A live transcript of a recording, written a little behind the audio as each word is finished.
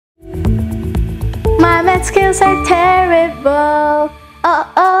math skills are terrible.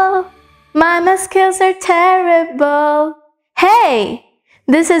 Oh, my math skills are terrible. Hey,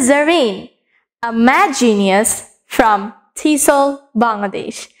 this is Zareen, a math genius from Tesol,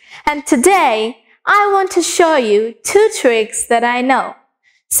 Bangladesh. And today, I want to show you 2 tricks that I know.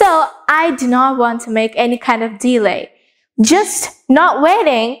 So, I do not want to make any kind of delay. Just not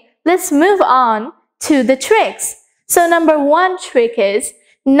waiting, let's move on to the tricks. So, number 1 trick is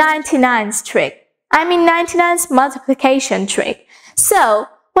 99's trick. I mean 99's multiplication trick. So,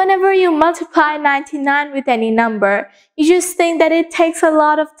 whenever you multiply 99 with any number, you just think that it takes a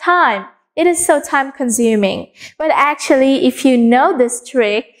lot of time. It is so time consuming. But actually, if you know this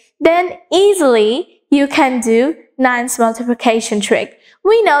trick, then easily you can do 9's multiplication trick.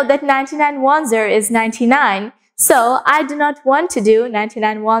 We know that 99 1s is 99. So, I do not want to do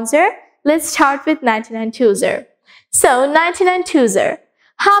 99 1s. Let's start with 99 2s. So, 99 2s.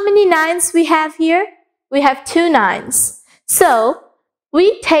 How many 9's we have here? We have 2 9's. So,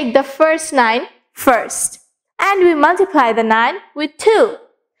 we take the first 9 first. And we multiply the 9 with 2.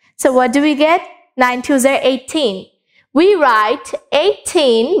 So, what do we get? 9 2s are 18. We write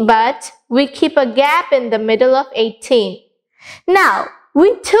 18, but we keep a gap in the middle of 18. Now,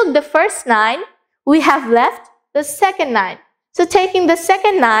 we took the first 9. We have left the second 9. So, taking the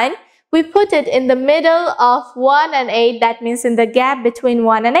second 9, we put it in the middle of 1 and 8. That means in the gap between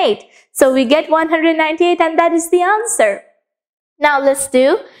 1 and 8. So, we get 198 and that is the answer. Now, let's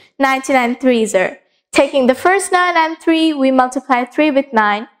do 99 3s. Taking the first 9 and 3, we multiply 3 with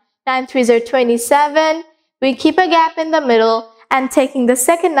 9. 9 3s are 27. We keep a gap in the middle. And taking the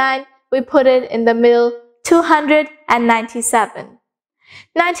second 9, we put it in the middle, 297.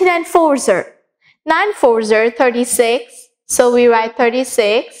 99 4s. 9 4s are 36. So, we write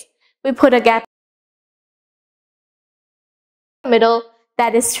 36. We put a gap in the middle,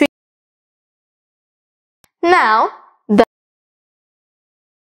 that is 3. Now,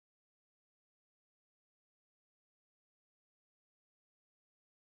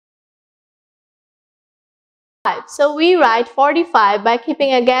 so we write 45 by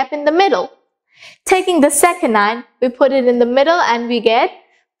keeping a gap in the middle. Taking the second 9, we put it in the middle and we get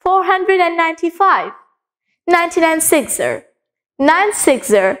 495. 99 6s. 9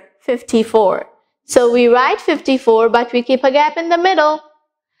 6s 54. So we write 54 but we keep a gap in the middle.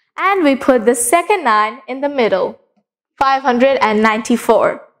 And we put the second 9 in the middle.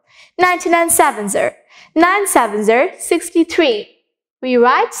 594. 99 7s. 9 7s 63. We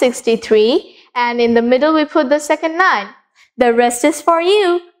write 63 and in the middle we put the second 9. The rest is for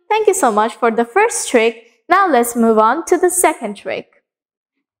you. Thank you so much for the first trick. Now let's move on to the second trick.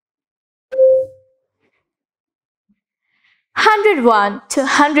 101 to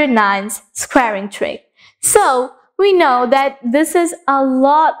 109's squaring trick. So, we know that this is a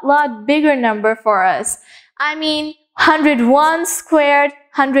lot bigger number for us. I mean, 101 squared,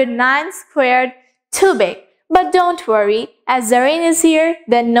 109 squared, too big. But don't worry, as Zareen is here,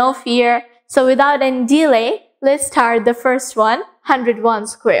 then no fear. So, without any delay, let's start the first one, 101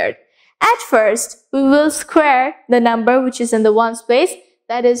 squared. At first, we will square the number which is in the ones place,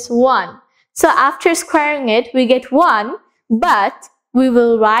 that is 1. So, after squaring it, we get 1. But we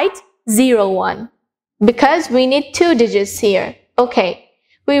will write 01 because we need 2 digits here. Okay,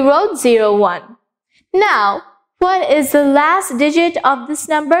 we wrote 01. Now, what is the last digit of this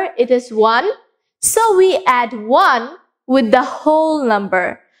number? It is 1. So we add 1 with the whole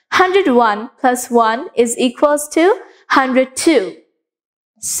number. 101 plus 1 is equals to 102.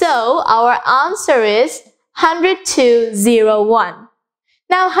 So our answer is 10201.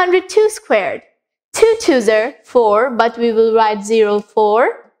 Now 102 squared. 2 2s are 4, but we will write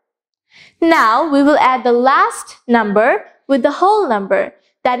 04. Now, we will add the last number with the whole number.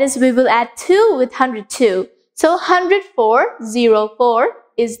 That is, we will add 2 with 102. So, 10404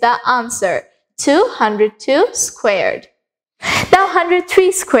 is the answer. 202 squared. Now,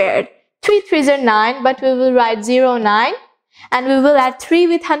 103 squared. 3 3s are 9, but we will write 09. And we will add 3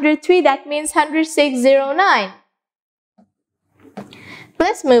 with 103. That means 10609.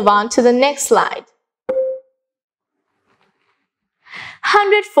 Let's move on to the next slide.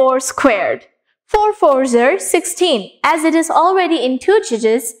 104 squared. 4 4s are 16. As it is already in 2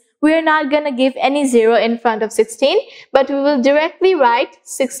 digits, we are not going to give any 0 in front of 16, but we will directly write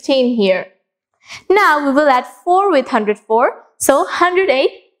 16 here. Now, we will add 4 with 104. So,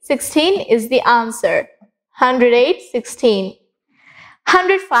 108 16 is the answer. 108 16.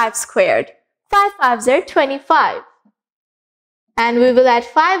 105 squared. 5 5s are 25. And we will add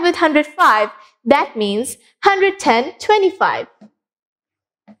 5 with 105. That means 110 25.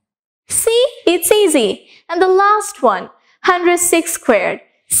 See, it's easy. And the last one, 106 squared.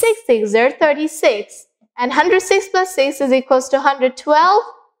 6 6s are 36. And 106 plus 6 is equals to 112.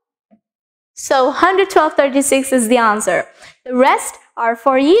 So 112/36 is the answer. The rest are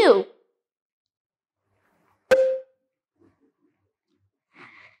for you.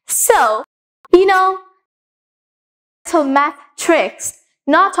 So, mental math tricks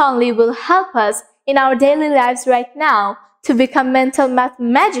not only will help us in our daily lives right now to become mental math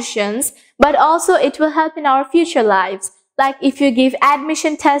magicians, but also it will help in our future lives. Like if you give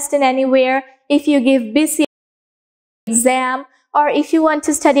admission test in anywhere, if you give BC exam, or if you want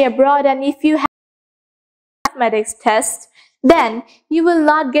to study abroad and if you have mathematics test, then you will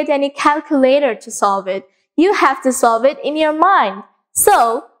not get any calculator to solve it. You have to solve it in your mind.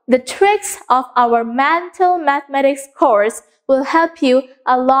 So, the tricks of our mental mathematics course will help you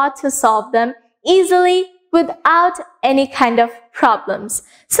a lot to solve them easily without any kind of problems.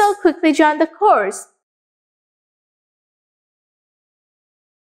 So, quickly join the course.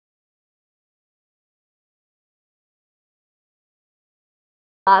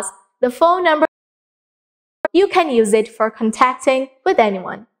 The phone number, you can use it for contacting with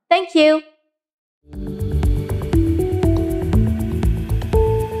anyone. Thank you.